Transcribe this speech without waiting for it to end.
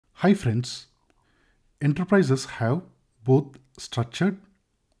Hi friends, enterprises have both structured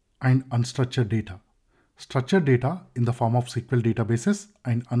and unstructured data. Structured data in the form of SQL databases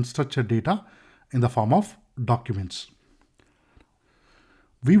and unstructured data in the form of documents.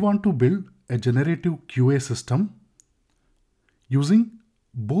 We want to build a generative QA system using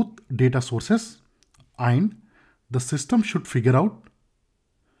both data sources, and the system should figure out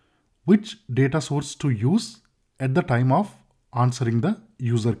which data source to use at the time of answering the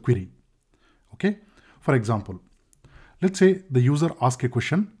user query. Okay, for example, let's say the user asks a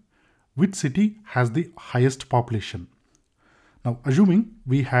question, which city has the highest population? Now, assuming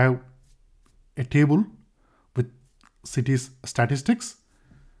we have a table with cities statistics,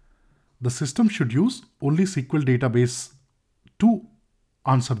 the system should use only SQL database to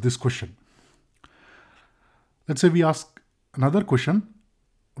answer this question. Let's say we ask another question,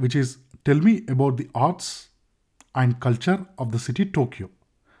 which is, tell me about the arts and culture of the city Tokyo.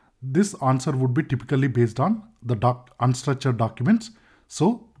 This answer would be typically based on the unstructured documents.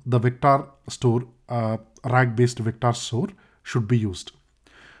 So the vector store, RAG-based vector store should be used.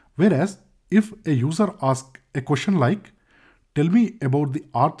 Whereas if a user asks a question like, tell me about the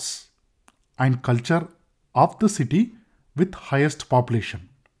arts and culture of the city with highest population.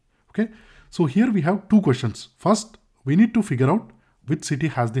 Okay, so here we have two questions. First, we need to figure out which city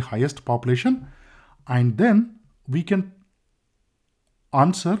has the highest population, and then we can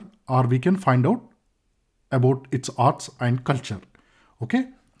answer or we can find out about its arts and culture. Okay,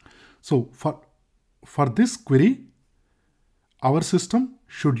 so for this query, our system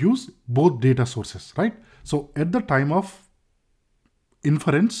should use both data sources, right? So at the time of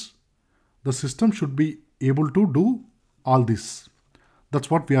inference, the system should be able to do all this. That's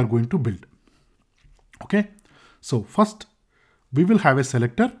what we are going to build. Okay, so first we will have a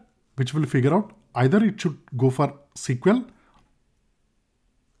selector which will figure out either it should go for SQL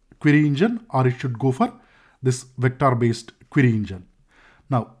query engine or it should go for this vector based query engine.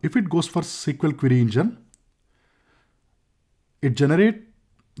 Now, if it goes for SQL query engine, it generates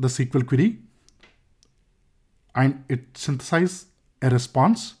the SQL query and it synthesizes a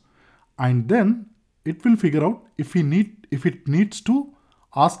response, and then it will figure out if it needs to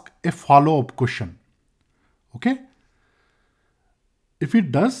ask a follow-up question. Okay, if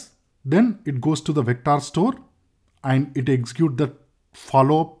it does, then it goes to the vector store and it executes the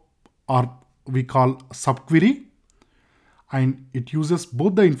follow-up, or we call subquery, and it uses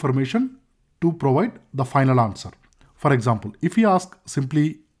both the information to provide the final answer. For example, if we ask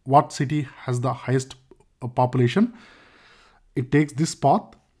simply what city has the highest population, it takes this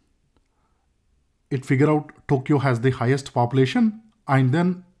path, it figures out Tokyo has the highest population, and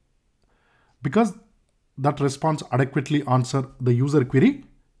then because that response adequately answer the user query,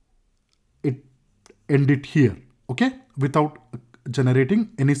 it end it here, okay, without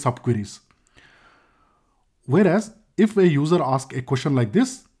generating any subqueries. Whereas if a user asks a question like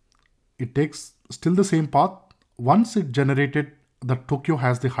this, it takes still the same path. Once it generated that Tokyo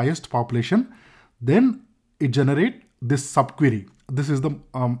has the highest population, then it generate this subquery. This is the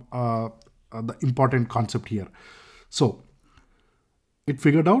important concept here. So it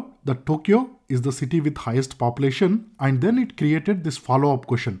figured out that Tokyo is the city with highest population, and then it created this follow-up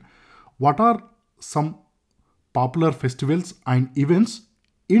question. What are some popular festivals and events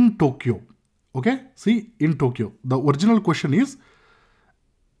in Tokyo? Okay, see, in Tokyo. The original question is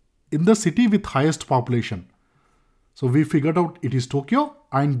in the city with highest population. So we figured out it is Tokyo,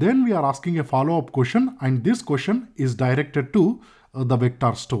 and then we are asking a follow-up question, and this question is directed to the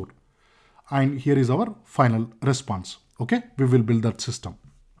vector store. And here is our final response. Okay, we will build that system.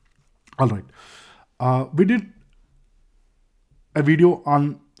 All right. We did a video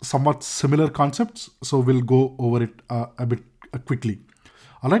on somewhat similar concepts, so we'll go over it a bit quickly.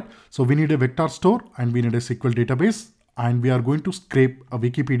 All right. So we need a vector store and we need a SQL database, and we are going to scrape a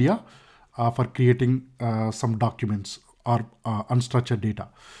Wikipedia for creating some documents or unstructured data.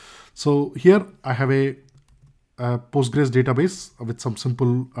 So here I have a Postgres database with some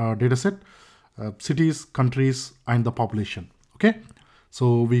simple data set. Cities, countries, and the population. Okay,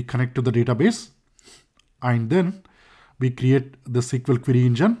 so we connect to the database, and then we create the SQL query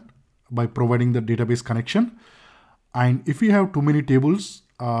engine by providing the database connection. And if we have too many tables,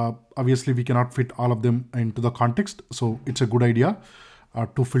 obviously we cannot fit all of them into the context. So it's a good idea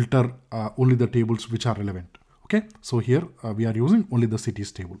to filter only the tables which are relevant. Okay, so here we are using only the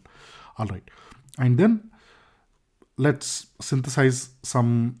cities table. All right, and then let's synthesize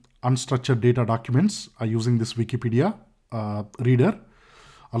some unstructured data documents using this Wikipedia reader.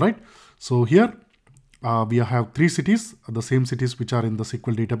 All right, so here we have three cities, the same cities which are in the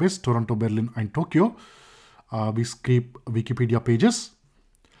SQL database: Toronto, Berlin, and Tokyo. We scrape Wikipedia pages,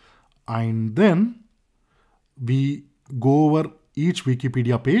 and then we go over each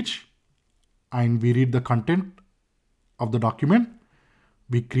Wikipedia page and we read the content of the document.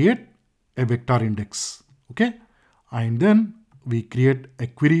 We create a vector index, okay, and then we create a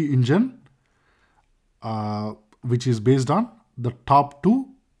query engine which is based on the top two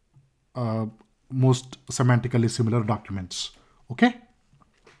most semantically similar documents, okay.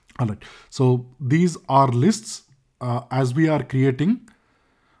 All right, so these are lists as we are creating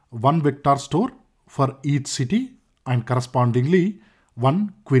one vector store for each city and correspondingly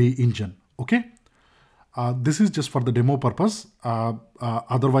one query engine, okay. This is just for the demo purpose.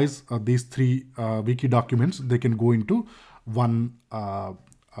 Otherwise, these three wiki documents, they can go into one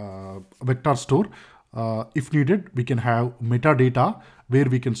vector store. If needed, we can have metadata where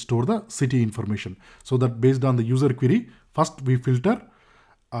we can store the city information. So that based on the user query, first we filter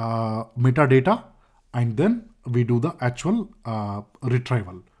metadata and then we do the actual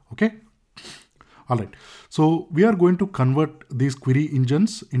retrieval, okay. All right, so we are going to convert these query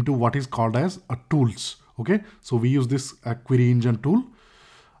engines into what is called as tools, okay. So we use this query engine tool.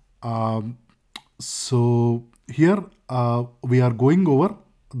 So here we are going over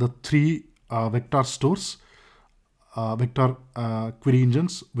the three vector stores, vector query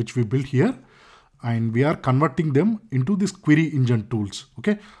engines which we built here, and we are converting them into this query engine tools,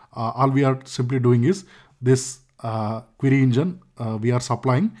 okay. All we are simply doing is this query engine we are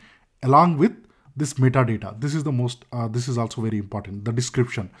supplying along with this metadata. This is the most, this is also very important, the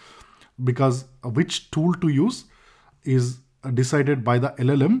description, because which tool to use is decided by the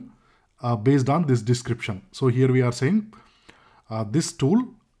LLM based on this description. So here we are saying this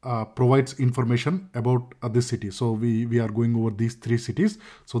tool provides information about this city. So we are going over these three cities.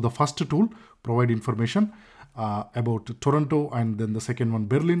 So the first tool provide information about Toronto, and then the second one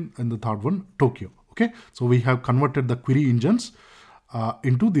Berlin, and the third one Tokyo, okay. So we have converted the query engines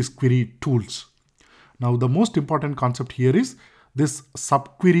into these query tools. Now the most important concept here is this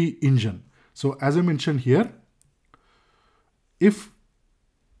subquery engine. So as I mentioned here, if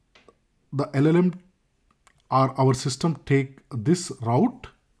the LLM or our system take this route,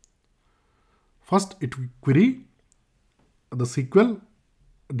 first it will query the SQL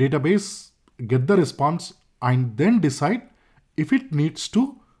database, get the response, and then decide if it needs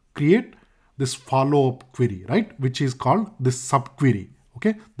to create this follow-up query, right? Which is called this subquery.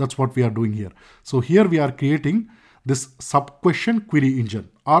 Okay, that's what we are doing here. So here we are creating this sub-question query engine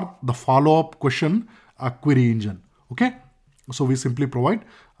or the follow-up question query engine. Okay, so we simply provide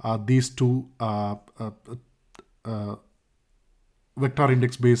these two vector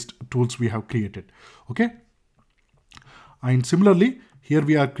index based tools we have created. Okay, and similarly here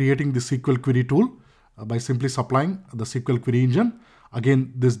we are creating the SQL query tool by simply supplying the SQL query engine.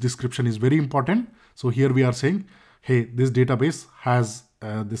 Again, this description is very important. So here we are saying, hey, this database has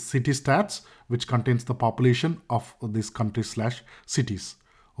the city stats which contains the population of this country / cities.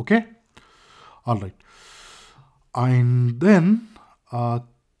 Okay, all right, and then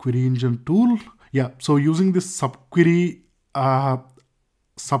query engine tool. Yeah, so using this subquery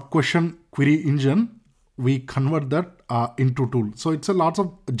sub-question query engine, we convert that into tool. So it's a lots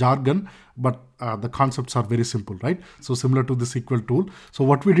of jargon, but the concepts are very simple, right? So similar to the SQL tool. So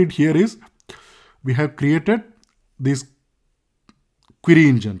what we did here is we have created these query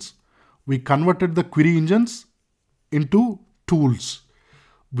engines. We converted the query engines into tools.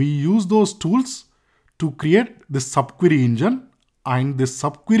 We use those tools to create this subquery engine, and this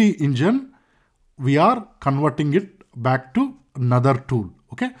subquery engine, we are converting it back to another tool.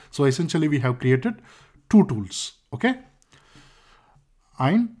 Okay, so essentially we have created two tools. Okay,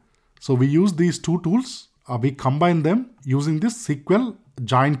 and so we use these two tools, we combine them using this SQL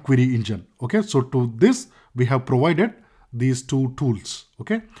giant query engine. Okay, so to this we have provided these two tools.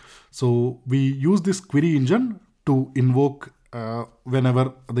 Okay, so we use this query engine to invoke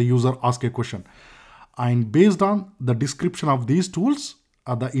whenever the user asks a question, and based on the description of these tools,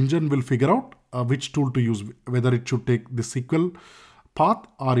 the engine will figure out which tool to use, whether it should take the SQL path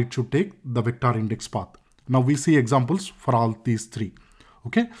or it should take the vector index path. Now we see examples for all these three.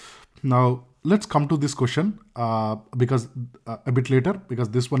 Okay, now let's come to this question because a bit later, because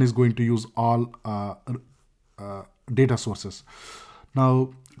this one is going to use all data sources.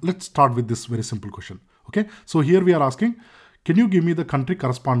 Now let's start with this very simple question. Okay, so here we are asking, can you give me the country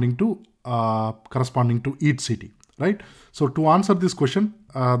corresponding to each city, right? So to answer this question,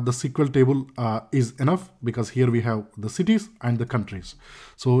 the SQL table is enough, because here we have the cities and the countries.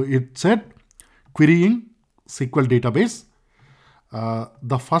 So it said querying SQL database.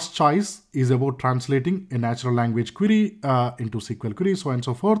 The first choice is about translating a natural language query into SQL query, so on and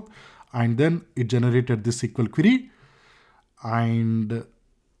so forth. And then it generated this SQL query, and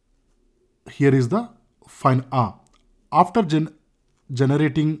here is the after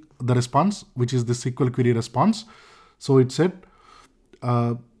generating the response, which is the SQL query response. So it said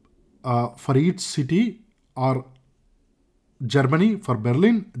for each city or Germany for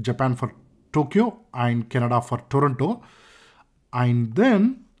Berlin, Japan for Tokyo, and Canada for Toronto. And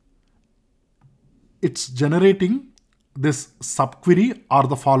then it's generating this subquery or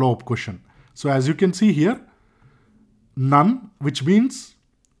the follow-up question. So as you can see here, none, which means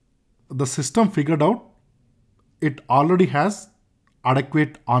the system figured out it already has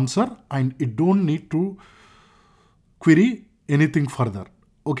adequate answer and it don't need to query anything further.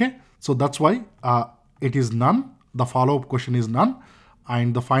 Okay, so that's why it is none. The follow-up question is none,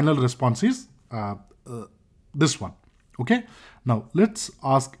 and the final response is this one. Okay, now let's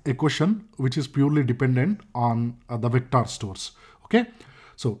ask a question which is purely dependent on the vector stores. Okay,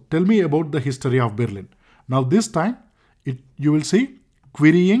 so tell me about the history of Berlin. Now this time you will see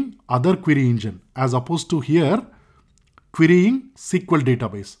querying other query engine as opposed to here querying SQL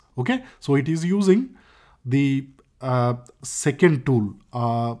database. Okay, so it is using the second tool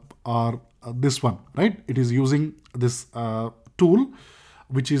or this one, right? It is using this tool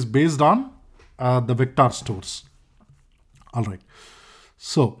which is based on the vector stores. All right,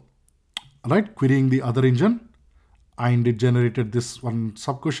 so querying the other engine, and it generated this one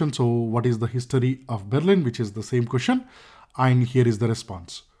sub question. So what is the history of Berlin, which is the same question, and here is the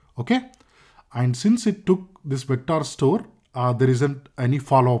response. Okay, and since it took this vector store, there isn't any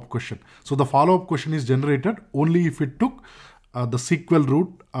follow-up question. So the follow-up question is generated only if it took the SQL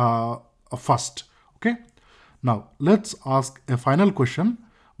route first. Okay, now let's ask a final question,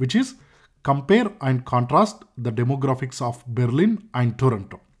 which is compare and contrast the demographics of Berlin and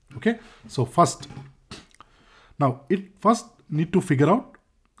Toronto. Okay, so now it first need to figure out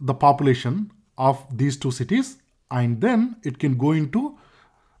the population of these two cities, and then it can go into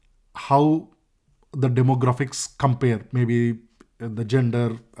how the demographics compare, maybe the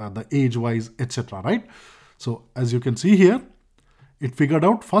gender, the age wise, etc. Right? So as you can see here, it figured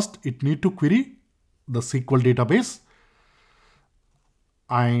out first it need to query the SQL database,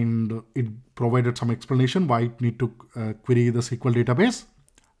 and it provided some explanation why it need to query the SQL database,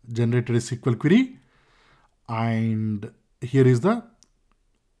 generated a SQL query, and here is the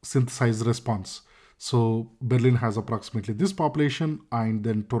synthesized response. So Berlin has approximately this population, and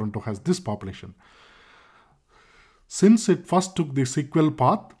then Toronto has this population. Since it first took the SQL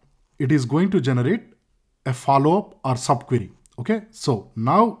path, it is going to generate a follow-up or subquery. Okay, so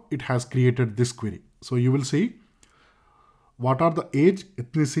now it has created this query. So you will see what are the age,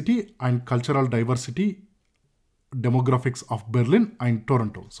 ethnicity, and cultural diversity demographics of Berlin and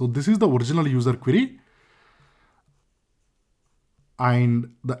Toronto. So this is the original user query,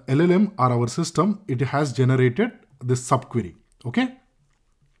 and the LLM or our system, it has generated this subquery. Okay,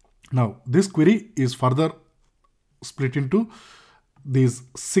 now this query is further split into these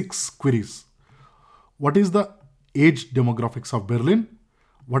 6 queries. What is the age demographics of Berlin?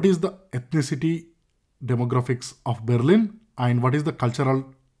 What is the ethnicity demographics of Berlin? And what is the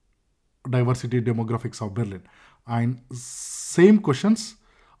cultural diversity demographics of Berlin? And same questions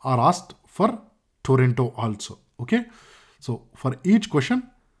are asked for Toronto also. Okay, so for each question,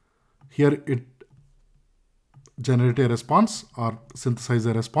 here it generates a response or synthesize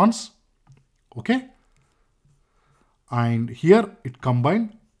a response. Okay, and here it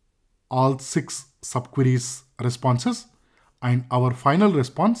combined all 6 subqueries responses, and our final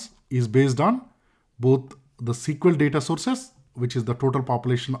response is based on both the SQL data sources, which is the total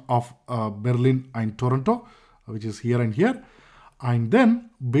population of Berlin and Toronto, which is here and here, and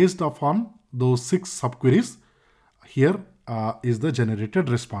then based upon those 6 subqueries, here is the generated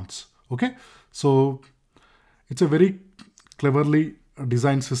response. Okay, so it's a very cleverly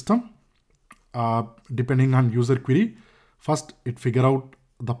designed system. Depending on user query, first it figure out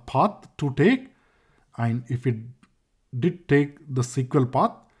the path to take, and if it did take the SQL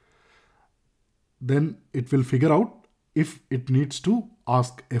path, then it will figure out if it needs to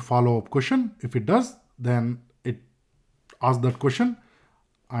ask a follow-up question. If it does, then it asks that question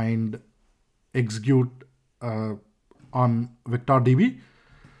and execute on vector DB,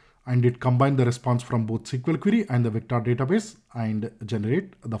 and it combine the response from both SQL query and the vector database and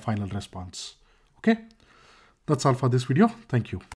generate the final response. Okay, that's all for this video. Thank you.